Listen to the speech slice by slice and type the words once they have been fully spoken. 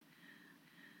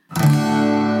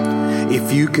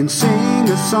If you can sing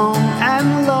a song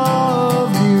and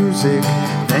love music,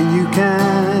 then you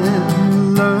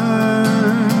can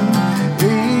learn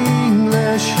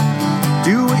English.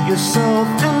 Do it yourself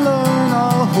and learn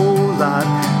a whole lot,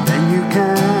 then you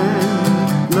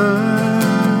can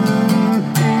learn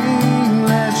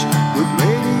English with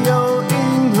Radio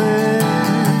English.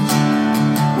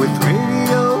 With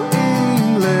Radio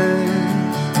English.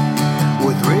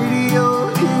 With Radio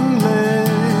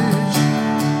English.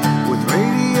 With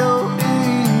Radio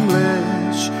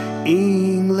English.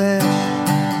 English.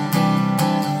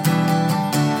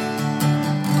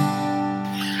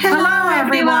 Hello,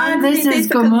 everyone. This is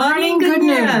Good Morning Good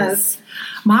News.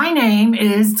 My name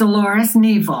is Dolores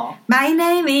Neville. My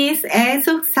name is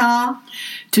애숙 서.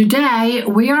 Today,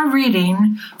 we are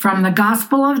reading from the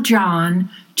Gospel of John,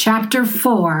 chapter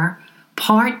 4,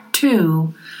 part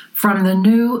 2, from the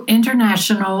New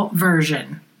International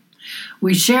Version.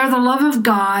 We share the love of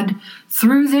God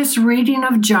through this reading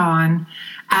of John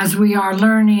as we are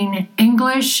learning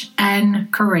English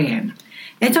and Korean.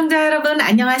 애청자 여러분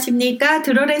안녕하십니까?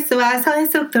 드로레스와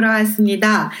서혜숙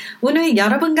돌아왔습니다. 오늘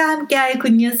여러분과 함께할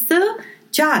굿뉴스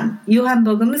존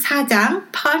요한복음 4장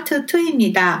파트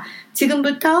 2입니다.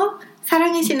 지금부터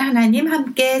사랑이신 하나님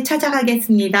함께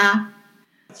찾아가겠습니다.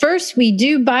 First, we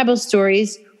do Bible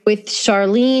stories with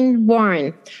Charlene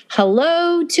Warren.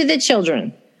 Hello to the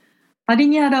children.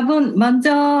 어린이 여러분,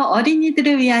 먼저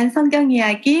어린이들을 위한 성경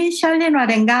이야기 셜린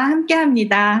워렌과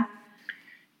함께합니다.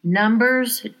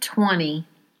 Numbers 20,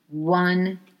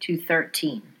 1 to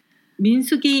 13.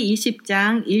 민수기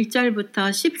 20장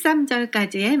 1절부터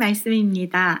 13절까지의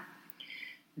말씀입니다.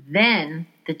 Then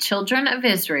the children of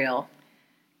Israel,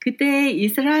 그때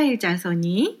이스라엘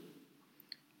자손이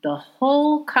the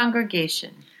whole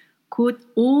congregation, 곧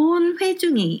온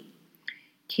회중이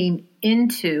came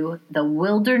into the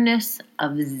wilderness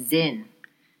of Zin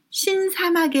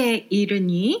신사막에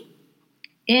이르니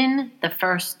in the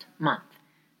first month.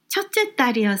 첫째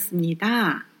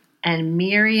달이었습니다. And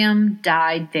Miriam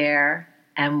died there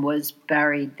and was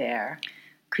buried there.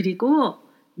 그리고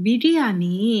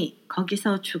미리암이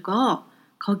거기서 죽어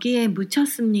거기에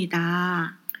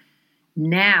묻혔습니다.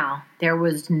 Now there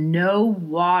was no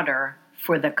water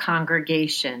for the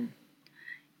congregation.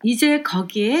 이제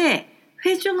거기에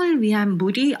회중을 위한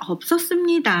물이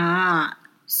없었습니다.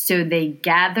 So they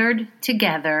gathered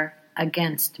together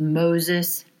against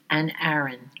Moses and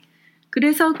Aaron.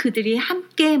 그래서 그들이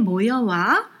함께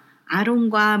모여와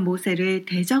아론과 모세를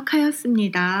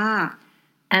대적하였습니다.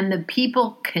 And the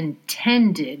people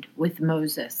contended with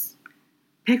Moses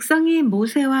백성이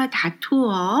모세와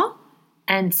다투어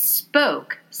and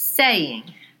spoke, saying,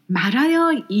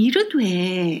 말하여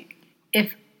이르되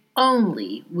If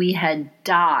only we had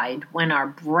died when our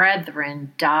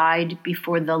brethren died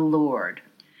before the Lord.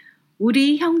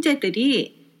 우리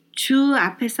형제들이 주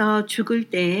앞에서 죽을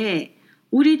때에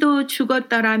우리도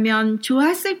죽었더라면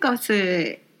좋았을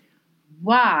것을.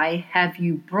 Why have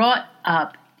you brought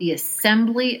up the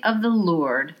assembly of the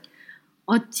Lord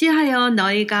어찌하여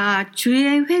너희가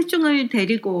주의 회중을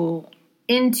데리고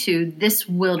into this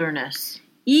wilderness,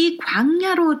 이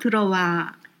광야로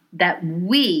들어와 that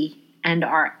we and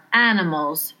our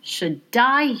animals should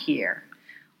die here?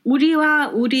 우리와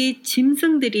우리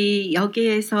짐승들이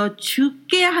여기에서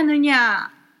죽게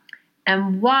하느냐?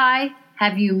 And why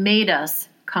have you made us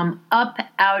come up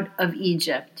out of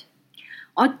Egypt?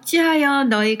 어찌하여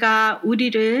너희가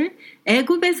우리를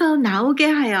애굽에서 나오게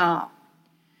하여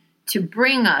to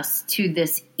bring us to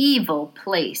this evil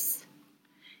place?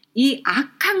 이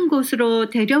악한 곳으로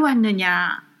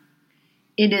데려왔느냐?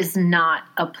 It is not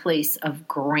a place of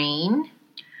grain,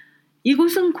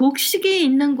 이곳은 곡식이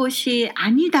있는 곳이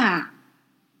아니다.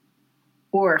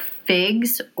 or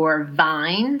figs or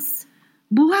vines,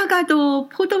 무화과도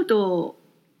포도도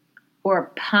or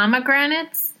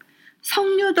pomegranates,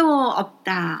 석류도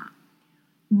없다.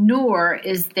 nor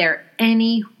is there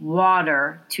any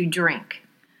water to drink.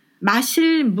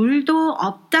 마실 물도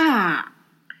없다.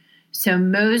 So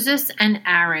Moses and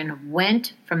Aaron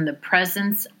went from the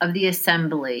presence of the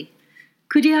assembly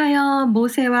그리하여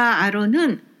모세와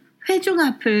아론은 회중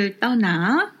앞을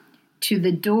떠나 to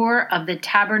the door of the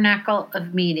tabernacle of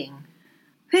meeting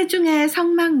회중의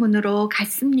성막문으로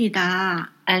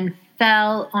갔습니다. and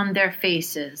fell on their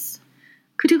faces.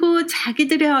 그리고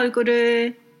자기들의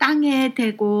얼굴을 땅에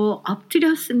대고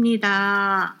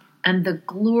엎드렸습니다. And the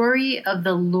glory of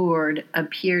the Lord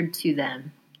appeared to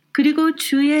them. 그리고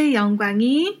주의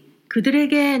영광이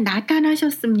그들에게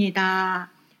나타나셨습니다.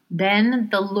 Then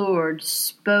the Lord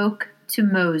spoke to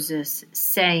Moses,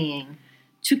 saying,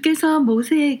 주께서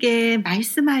모세에게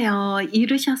말씀하여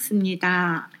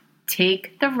이르셨습니다.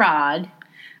 Take the rod,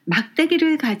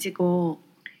 막대기를 가지고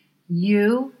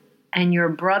You and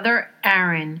your brother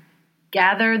Aaron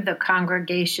gather the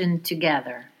congregation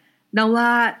together.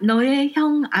 너와 너의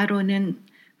형 아론은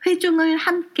회중을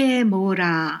함께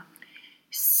모으라.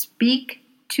 Speak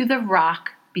to the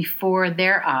rock before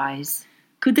their eyes,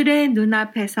 그들의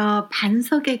눈앞에서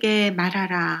반석에게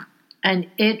말하라. and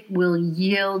it will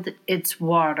yield its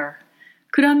water.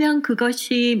 그러면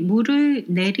그것이 물을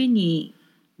내리니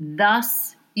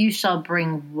Thus you shall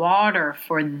bring water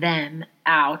for them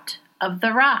out of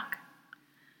the rock.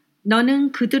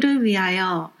 너는 그들을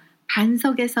위하여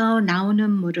반석에서 나오는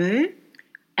물을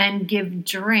And give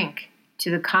drink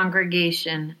to the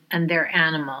congregation and their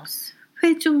animals.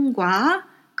 회중과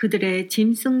그들의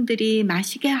짐승들이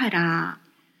마시게 하라.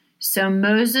 So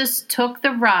Moses took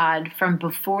the rod from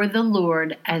before the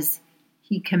Lord as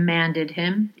he commanded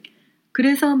him,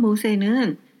 그래서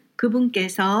모세는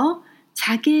그분께서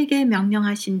자기에게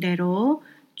명령하신 대로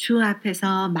주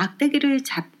앞에서 막대기를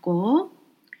잡고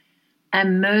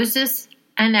and Moses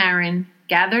and Aaron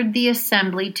gathered the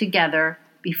assembly together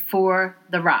before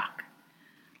the rock.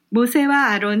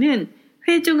 모세와 아론은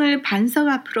회중을 반석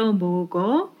앞으로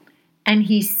모으고 And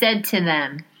he said to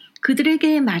them,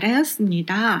 그들에게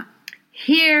말하였습니다.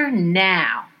 Hear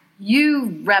now,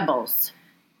 you rebels.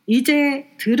 이제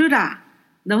들으라.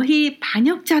 너희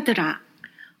반역자들아.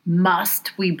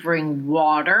 Must we bring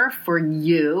water for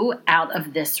you out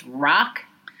of this rock?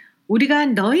 우리가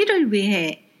너희를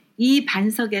위해 이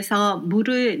반석에서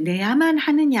물을 내야만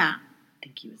하느냐. I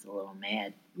think he was a little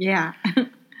mad. Yeah.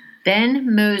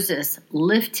 Then Moses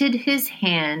lifted his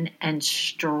hand and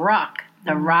struck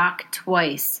the rock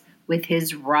twice with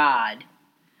his rod.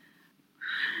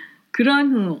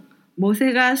 그런 후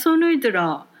모세가 손을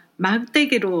들어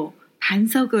막대기로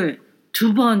반석을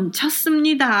 2번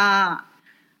쳤습니다.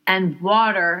 And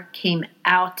water came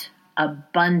out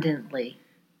abundantly.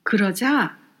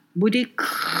 그러자 물이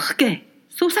크게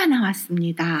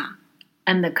솟아나왔습니다.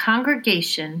 And the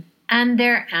congregation and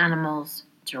their animals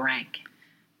drank.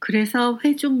 그래서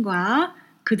회중과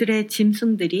그들의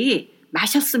짐승들이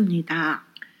마셨습니다.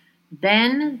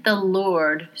 Then the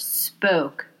Lord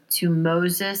spoke to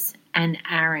Moses and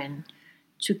Aaron.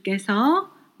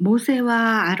 주께서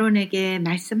모세와 아론에게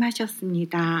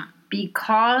말씀하셨습니다.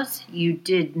 Because you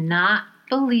did not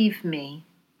believe me,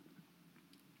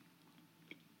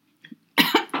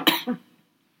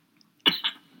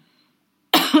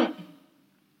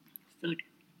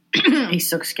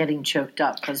 Isuk's getting choked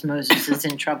up because Moses is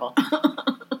in trouble.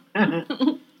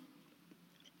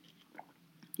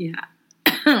 Yeah.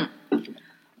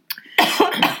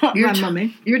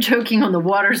 You're choking on the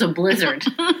waters of Blizzard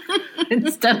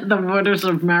instead of the waters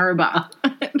of Meribah.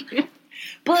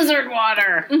 Blizzard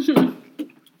water!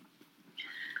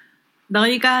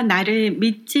 너희가 나를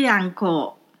믿지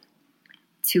않고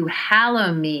To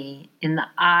hallow me in the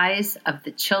eyes of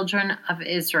the children of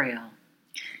Israel.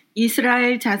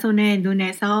 이스라엘 자손의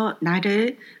눈에서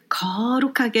나를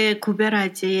거룩하게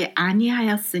구별하지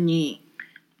아니하였으니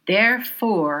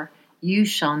Therefore you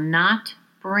shall not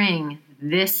bring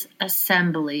this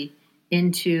assembly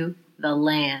into the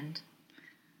land.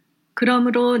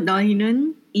 그러므로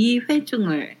너희는 이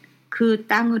회중을 그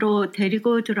땅으로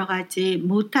데리고 들어가지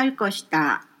못할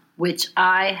것이다. Which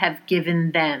I have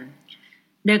given them.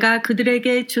 내가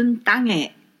그들에게 준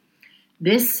땅에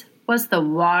This was the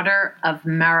water of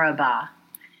Meribah,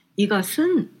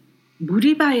 이것은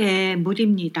무리바의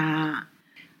물입니다.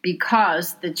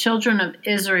 because the children of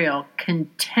Israel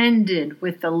contended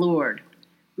with the Lord.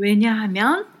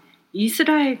 왜냐하면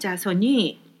이스라엘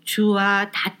자손이 주와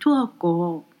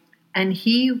다투었고 And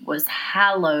he was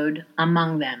hallowed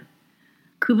among them.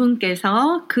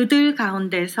 그분께서 그들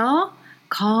가운데서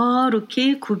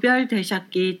거룩히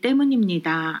구별되셨기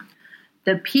때문입니다.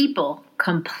 The people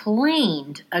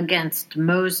complained against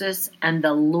Moses and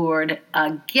the Lord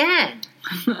again.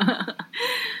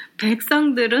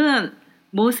 백성들은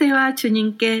모세와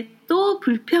주님께 또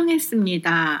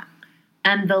불평했습니다.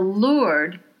 And the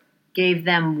Lord gave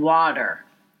them water.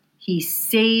 He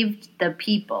saved the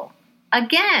people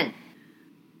again.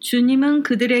 주님은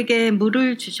그들에게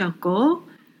물을 주셨고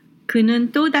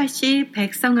그는 또다시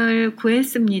백성을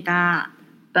구했습니다.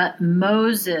 But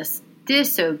Moses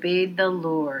disobeyed the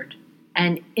Lord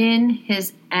and in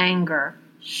his anger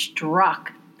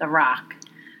struck the rock.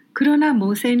 그러나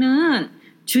모세는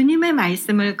주님의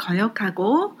말씀을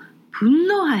거역하고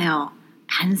분노하여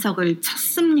반석을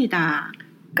쳤습니다.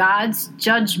 God's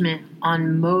judgment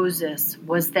on Moses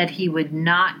was that he would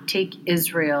not take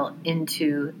Israel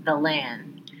into the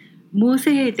land.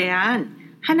 모세에 대한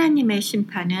하나님의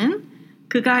심판은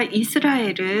그가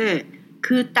이스라엘을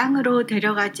그 땅으로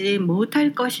데려가지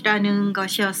못할 것이라는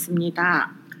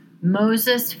것이었습니다.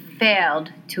 Moses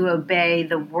failed to obey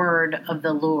the word of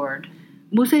the Lord.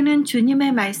 모세는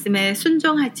주님의 말씀에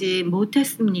순종하지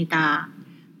못했습니다.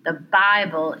 The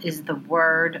Bible is the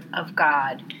word of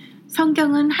God.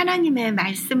 성경은 하나님의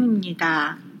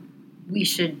말씀입니다. We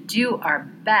should do our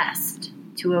best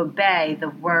to obey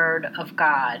the word of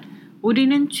God.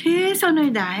 우리는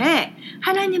최선을 다해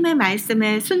하나님의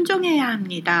말씀에 순종해야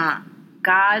합니다.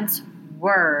 God's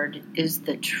word is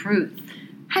the truth.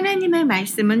 하나님의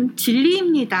말씀은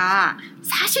진리입니다.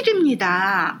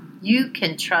 사실입니다. You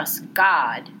can trust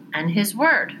God and His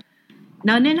word.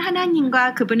 너는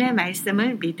하나님과 그분의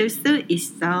말씀을 믿을 수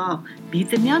있어.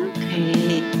 믿으면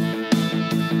돼.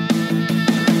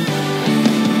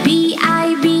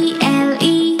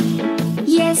 B-I-B-L-E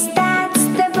Yes, that's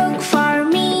the book for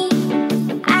me.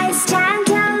 I stand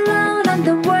alone on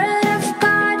the word of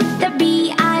God. The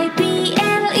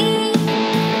B-I-B-L-E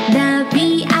The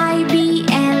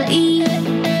B-I-B-L-E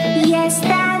Yes,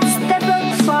 that's the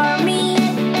book for me.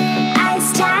 I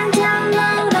stand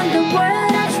alone on the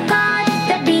word of God.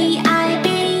 The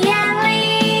B-I-B-L-E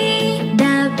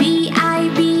The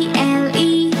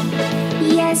B-I-B-L-E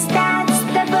Yes, that's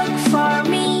the book for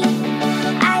me.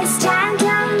 I stand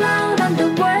alone on the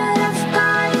word of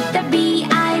God. The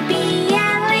B-I-B-L-E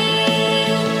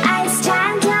I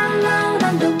stand alone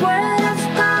on the word of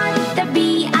God. The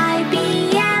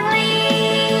B-I-B-L-E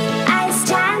I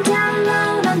stand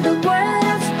alone on the word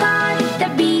of God. The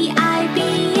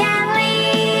B-I-B-L-E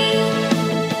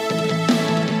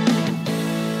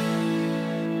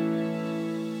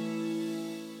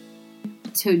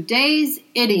Today's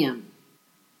idiom,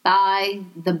 by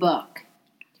the book.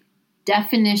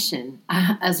 Definition,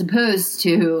 as opposed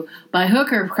to by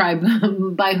hook or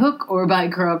by hook or by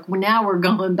crook. Now we're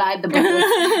going by the book.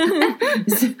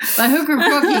 By hook or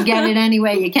crook, you get it any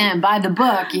way you can. By the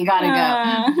book, you gotta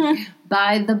go.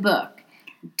 By the book.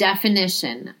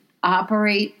 Definition,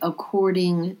 operate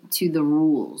according to the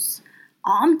rules.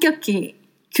 엄격히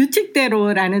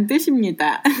규칙대로라는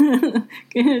뜻입니다.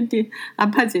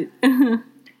 아파지.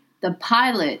 The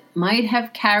pilot might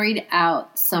have carried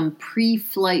out some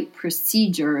pre-flight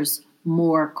procedures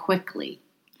more quickly.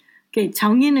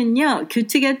 정의는요,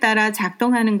 규칙에 따라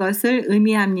작동하는 것을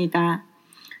의미합니다.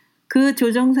 그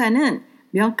조종사는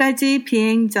몇 가지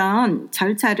비행 전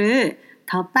절차를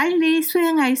더 빨리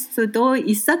수행할 수도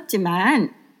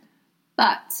있었지만,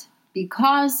 But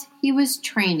because he was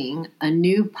training a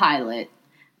new pilot,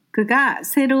 그가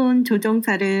새로운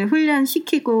조종사를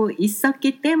훈련시키고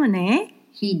있었기 때문에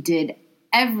he did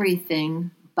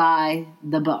everything by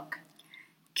the book.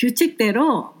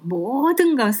 규칙대로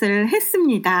모든 것을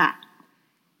했습니다.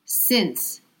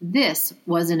 Since this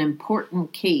was an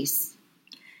important case,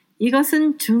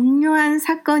 이것은 중요한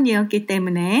사건이었기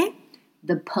때문에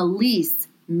the police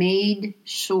made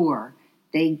sure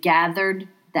they gathered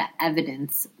the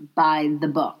evidence by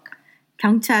the book.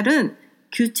 경찰은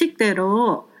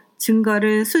규칙대로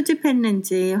증거를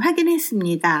수집했는지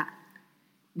확인했습니다.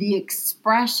 The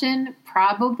expression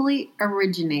probably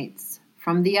originates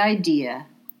from the idea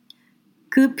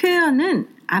그 표현은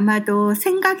아마도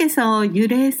생각에서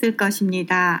유래했을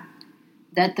것입니다.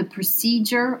 that the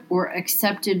procedure or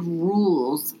accepted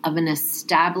rules of an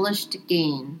established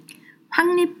game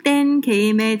확립된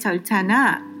게임의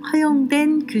절차나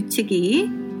허용된 규칙이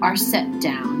are set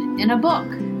down in a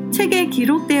book. 책에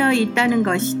기록되어 있다는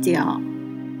것이지요.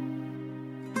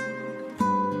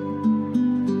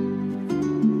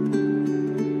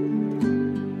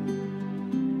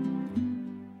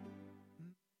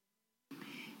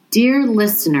 Dear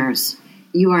listeners,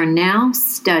 you are now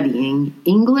studying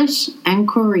English and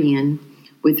Korean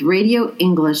with Radio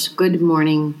English Good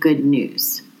Morning Good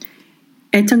News.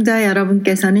 애청자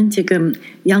여러분께서는 지금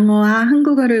영어와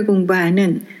한국어를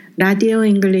공부하는 라디오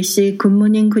잉글리시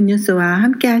굿모닝 굿뉴스와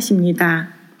함께 하십니다.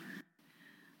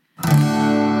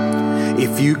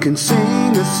 If you can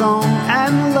sing a song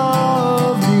and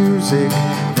love music,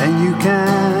 then you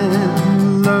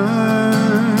can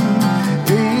learn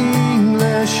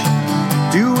English.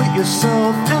 Do it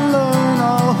yourself and learn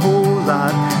a whole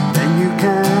lot. Then you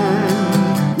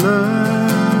can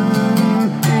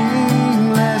learn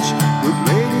English with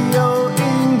Radio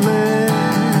English.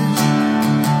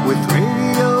 With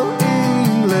Radio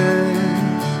English.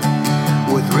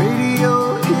 With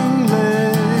Radio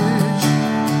English.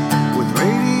 With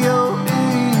Radio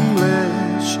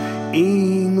English.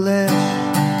 English.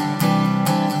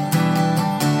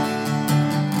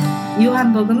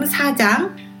 요한복음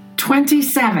 4장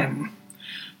 27.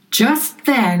 Just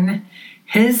then,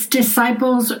 his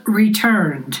disciples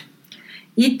returned.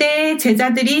 이때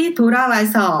제자들이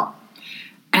돌아와서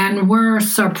and were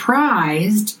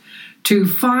surprised to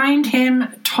find him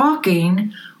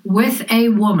talking with a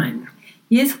woman.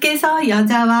 예수께서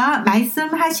여자와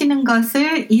말씀하시는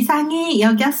것을 이상히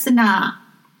여겼으나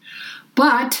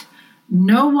But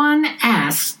no one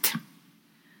asked,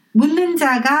 묻는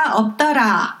자가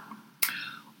없더라.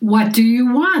 What do you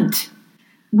want?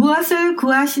 무엇을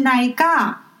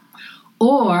구하시나이까?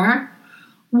 Or,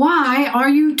 why are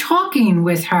you talking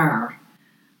with her?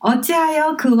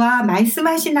 어찌하여 그와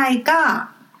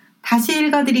말씀하시나이까? 다시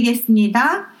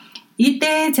읽어드리겠습니다.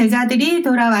 이때 제자들이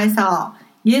돌아와서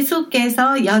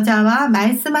예수께서 여자와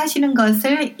말씀하시는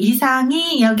것을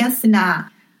이상히 여겼으나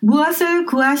무엇을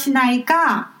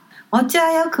구하시나이까?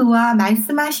 어찌하여 그와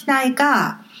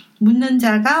말씀하시나이까? 묻는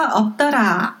자가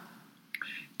없더라.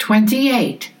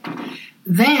 28.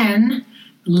 Then,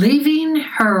 leaving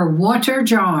her water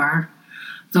jar,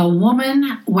 the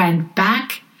woman went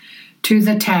back to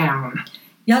the town.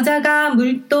 여자가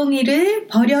물동이를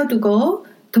버려두고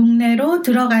동네로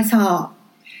들어가서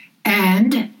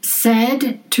And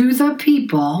said to the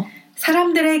people,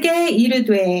 사람들에게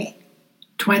이르되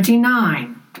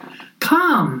 29.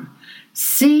 Come,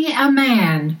 see a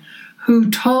man who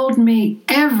told me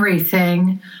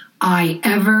everything I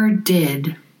ever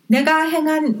did. 내가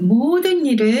행한 모든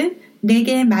일을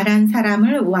내게 말한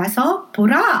사람을 와서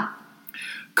보라.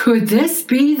 Could this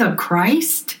be the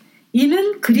Christ?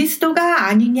 이는 그리스도가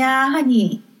아니냐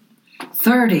하니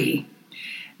 30.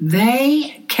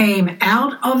 They came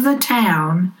out of the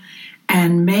town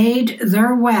and made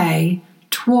their way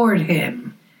toward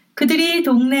him. 그들이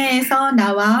동네에서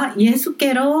나와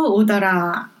예수께로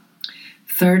오더라.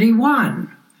 31.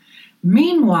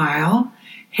 Meanwhile,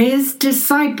 his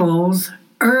disciples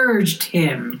urged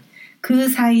him, 그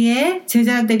사이에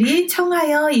제자들이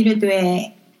청하여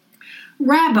이르되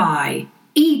Rabbi,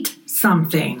 eat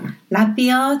something.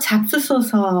 라비어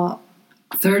잡수소서.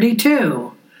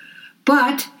 32.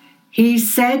 But he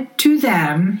said to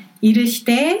them,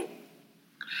 이르시되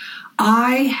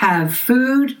I have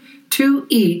food to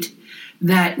eat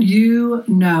that you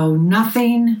know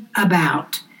nothing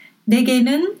about.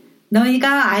 내게는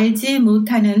너희가 알지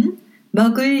못하는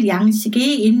먹을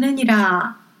양식이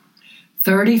있느니라.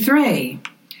 33.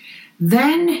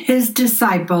 Then his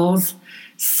disciples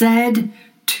said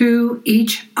to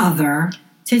each other,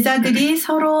 제자들이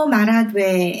서로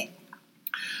말하되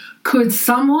Could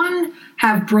someone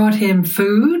have brought him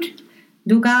food?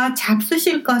 누가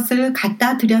잡수실 것을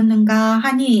갖다 드렸는가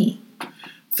하니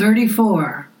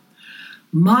 34.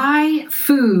 My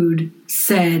food,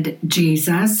 said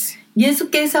Jesus,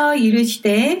 예수께서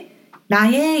이르시되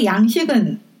나의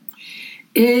양식은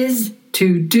is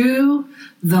to do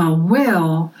the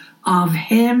will of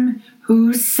him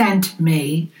who sent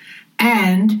me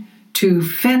and to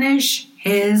finish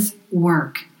his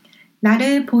work.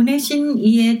 나를 보내신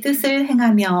이의 뜻을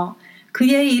행하며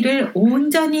그의 일을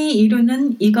온전히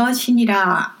이루는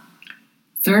이것이니라.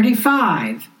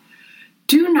 35.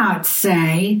 Do not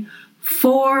say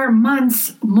 4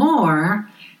 months more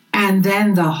and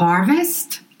then the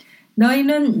harvest.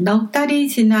 너희는 넉 달이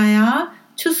지나야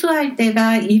추수할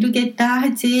때가 이르겠다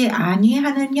하지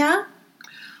아니하느냐?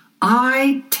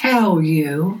 I tell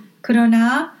you,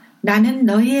 그러나 나는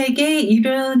너희에게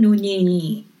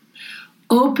이르노니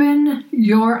open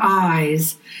your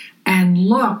eyes and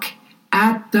look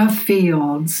at the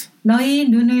fields. 너희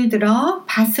눈을 들어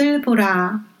밭을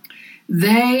보라.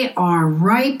 They are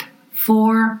ripe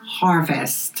for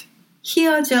harvest.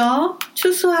 희어져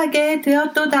추수하게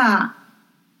되었도다.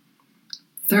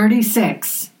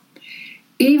 36.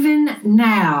 Even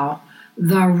now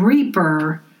the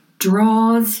reaper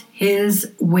draws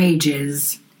his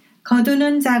wages.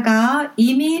 거두는 자가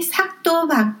이미 삭도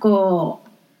받고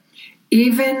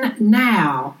Even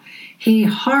now he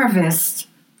harvests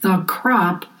the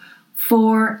crop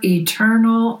for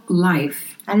eternal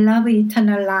life. I love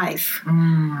eternal life.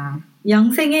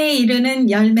 영생에 이르는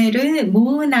열매를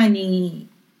모으나니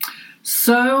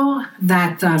So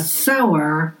that the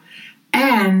sower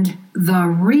and the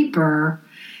reaper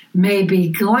may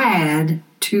be glad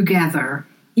together.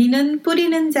 이는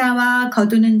뿌리는 자와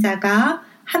거두는 자가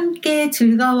함께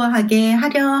즐거워하게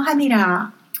하려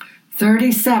함이라.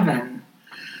 37.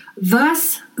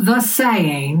 Thus the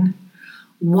saying,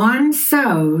 one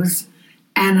sows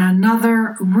and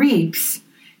another reaps,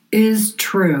 is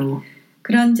true.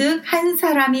 그런즉 한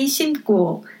사람이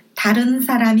심고 다른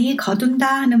사람이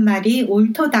거둔다 하는 말이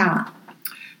옳도다.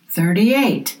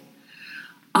 38.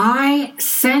 I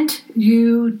sent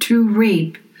you to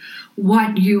reap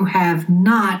what you have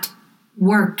not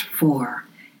worked for.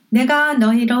 내가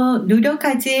너희로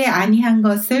노력하지 아니한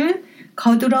것을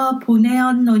거두러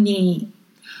보내었노니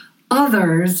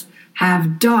Others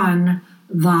have done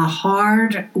the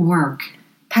hard work,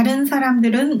 다른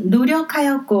사람들은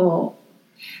노력하였고,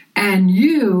 and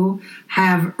you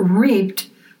have reaped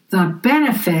the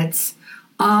benefits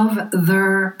of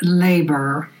their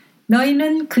labor.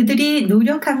 너희는 그들이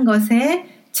노력한 것에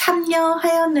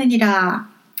참여하였느니라.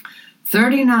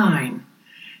 39.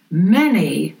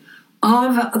 Many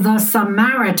of the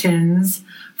Samaritans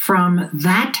from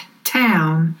that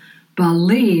town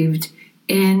believed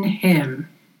in him.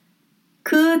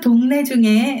 그 동네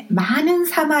중에 많은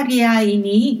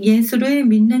사마리아인이 예수를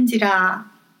믿는지라.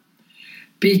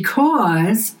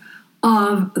 Because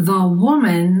of the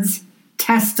woman's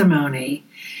testimony.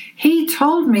 He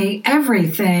told me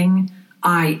everything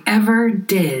I ever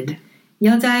did.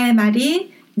 여자의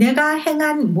말이 내가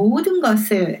행한 모든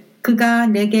것을 그가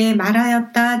내게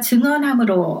말하였다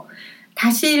증언하므로.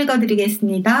 다시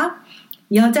읽어드리겠습니다.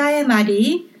 여자의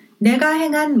말이 내가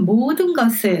행한 모든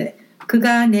것을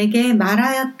그가 내게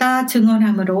말하였다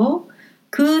증언하므로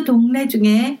그 동네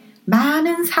중에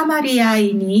많은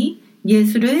사마리아인이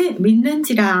예수를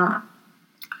믿는지라.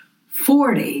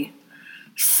 40.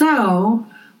 So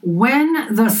when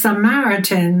the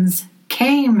Samaritans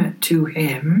came to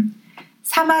him,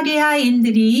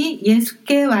 사마리아인들이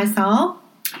예수께 와서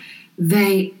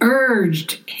they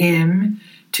urged him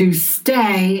to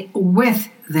stay with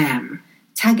them.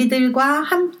 자기들과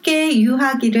함께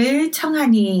유하기를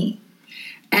청하니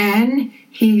And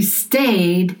he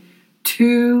stayed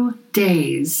 2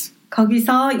 days.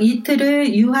 거기서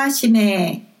이틀을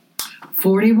유하심에.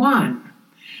 41.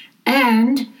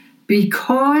 And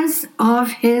because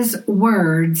of his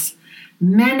words,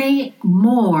 many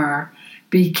more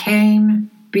became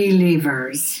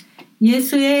believers.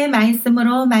 예수의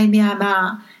말씀으로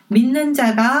말미암아 믿는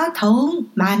자가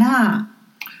더욱 많아.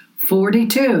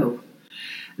 42.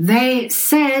 They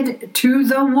said to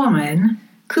the woman,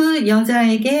 그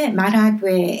여자에게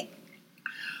말하되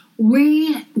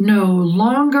We no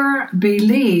longer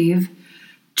believe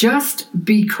just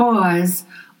because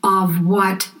of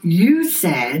what you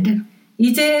said.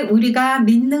 이제 우리가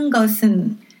믿는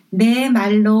것은 내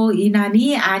말로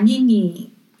인함이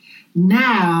아니니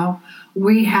Now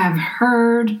we have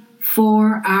heard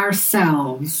for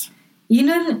ourselves.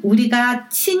 이는 우리가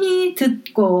친히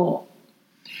듣고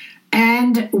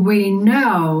And we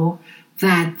know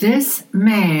that this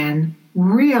man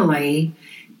really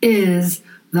is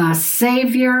the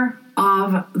Savior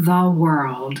of the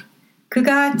world.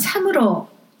 그가 참으로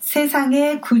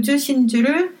세상의 구주신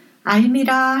줄을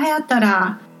알미라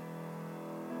하였더라.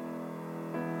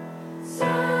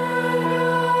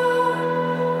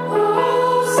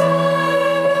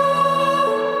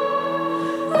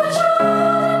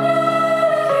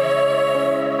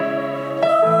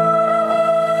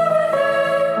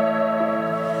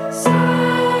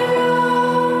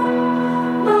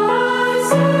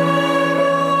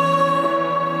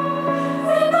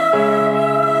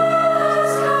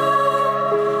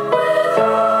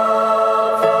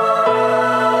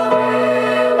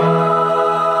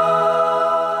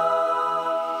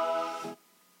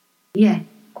 예,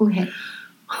 고해.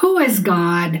 Who is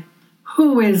God?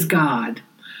 Who is God?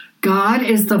 God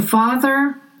is the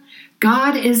Father.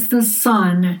 God is the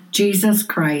Son, Jesus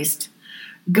Christ.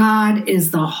 God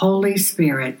is the Holy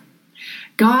Spirit.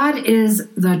 God is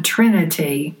the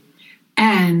Trinity.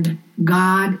 And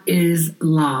God is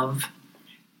love.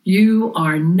 You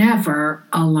are never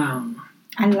alone.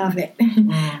 I love it.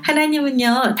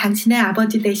 하나님은요, 당신의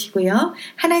아버지 되시고요.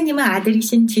 하나님은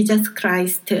아들이신 지저스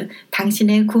크라이스트,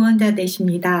 당신의 구원자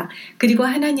되십니다. 그리고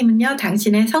하나님은요,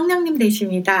 당신의 성령님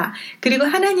되십니다. 그리고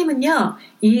하나님은요,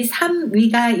 이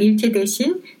삼위가 일체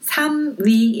되신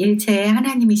삼위일체의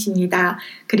하나님이십니다.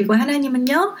 그리고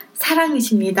하나님은요,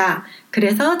 사랑이십니다.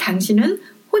 그래서 당신은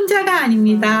혼자가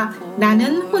아닙니다.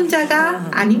 나는 혼자가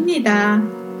아닙니다.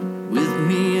 With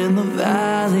me in the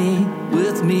valley,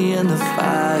 with me in the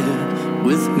fire,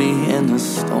 with me in the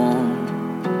storm.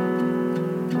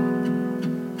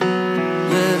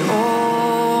 Let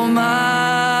all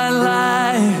my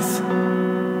life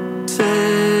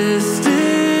testify,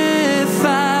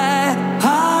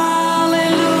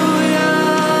 hallelujah.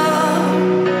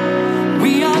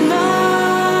 We are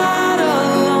not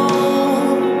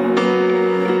alone.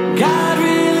 God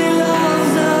really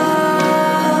loves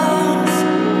us.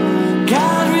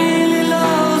 God really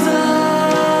loves us.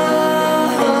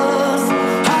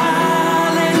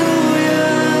 Hallelujah.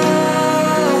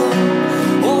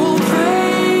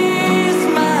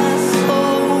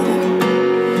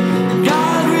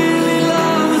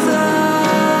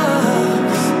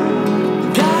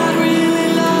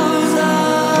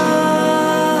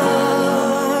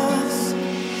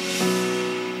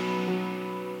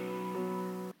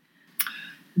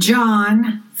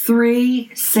 John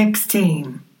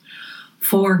 3:16.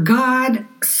 For God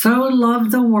so loved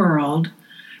the world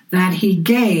that he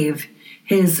gave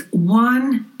his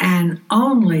one and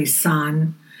only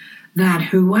Son,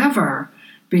 that whoever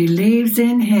believes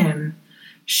in him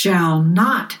shall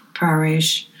not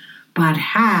perish,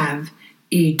 but have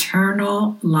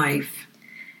eternal life.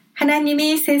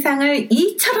 하나님이 세상을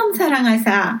이처럼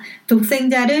사랑하사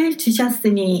독생자를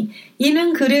주셨으니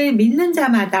이는 그를 믿는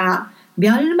자마다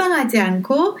멸망하지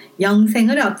않고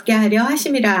영생을 얻게 하려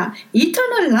하심이라.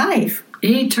 Eternal life.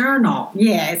 Eternal.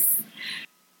 Yes.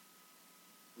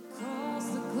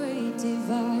 Across the great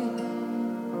divide,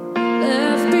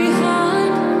 left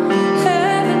behind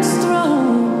heaven's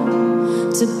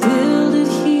throne to build it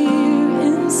here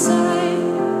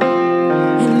inside.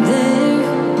 And there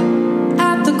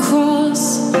at the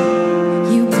cross,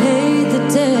 you paid the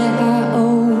debt I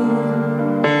owe.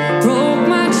 Broke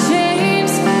my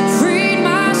chains, freed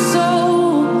my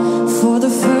soul. For the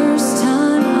first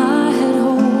time I had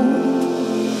hope.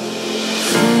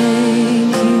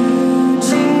 Thank you,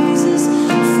 Jesus,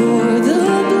 for the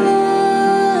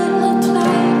blood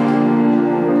applied.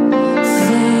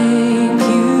 Thank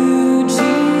you,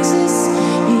 Jesus,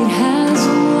 it has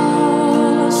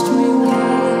washed me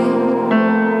white.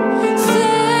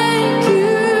 Thank you,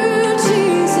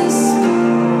 Jesus,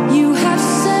 you have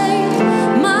saved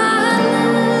my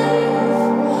life,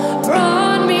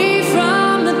 brought me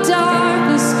from the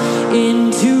darkness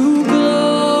into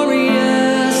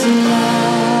glorious light.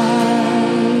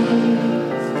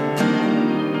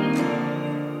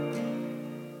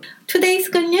 Today's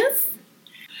good news.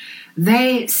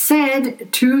 They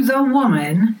said to the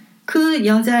woman, 그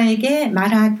여자에게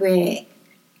말하되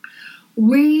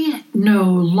we no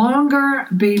longer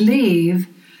believe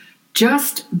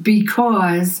just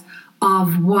because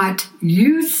of what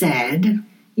you said.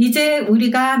 이제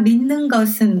우리가 믿는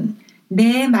것은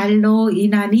내 말로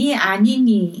인함이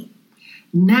아니니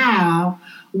Now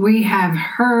we have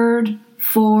heard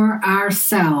for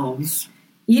ourselves,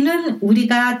 이는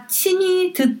우리가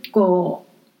친히 듣고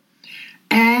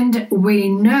and we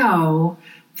know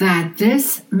that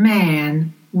this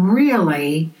man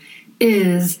really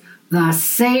is the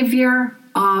Savior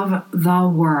of the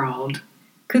world.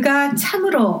 그가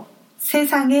참으로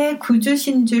세상의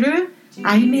구주신 줄을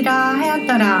알미라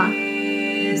하였더라.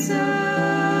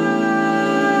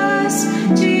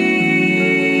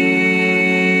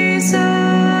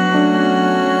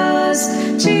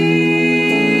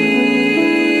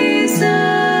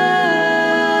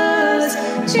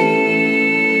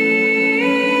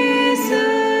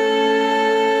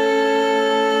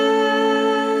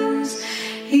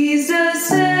 He's the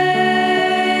Savior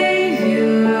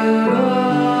of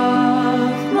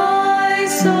my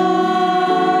soul.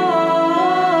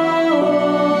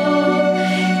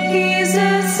 He's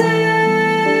the Savior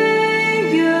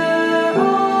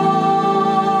of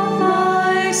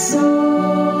my soul.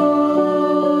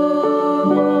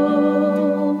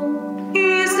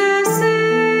 He's the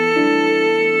Savior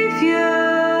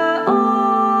of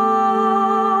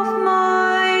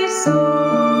my soul.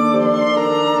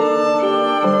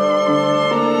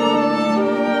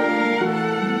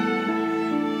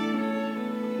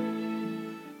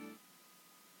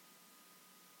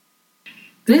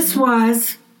 This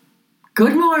was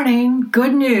Good Morning,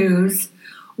 Good News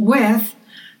with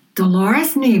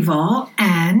Dolores Neville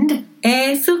and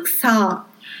애숙서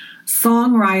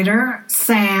songwriter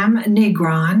Sam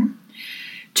Negron,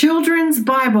 Children's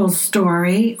Bible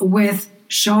Story with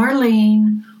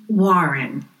Charlene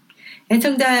Warren.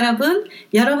 애청자 여러분,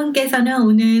 여러분께서는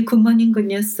오늘 굿모닝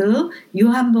굿뉴스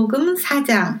요한복음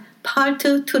 4장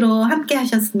파트 2로 함께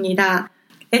하셨습니다.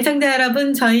 애청자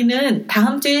여러분, 저희는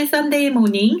다음 주일 썬데이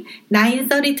모닝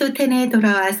 9:30 to 10에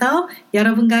돌아와서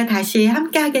여러분과 다시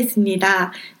함께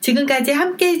하겠습니다. 지금까지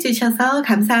함께 해주셔서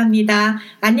감사합니다.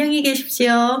 안녕히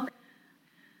계십시오.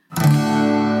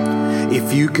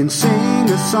 If you can sing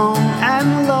a song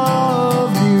and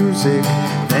love music,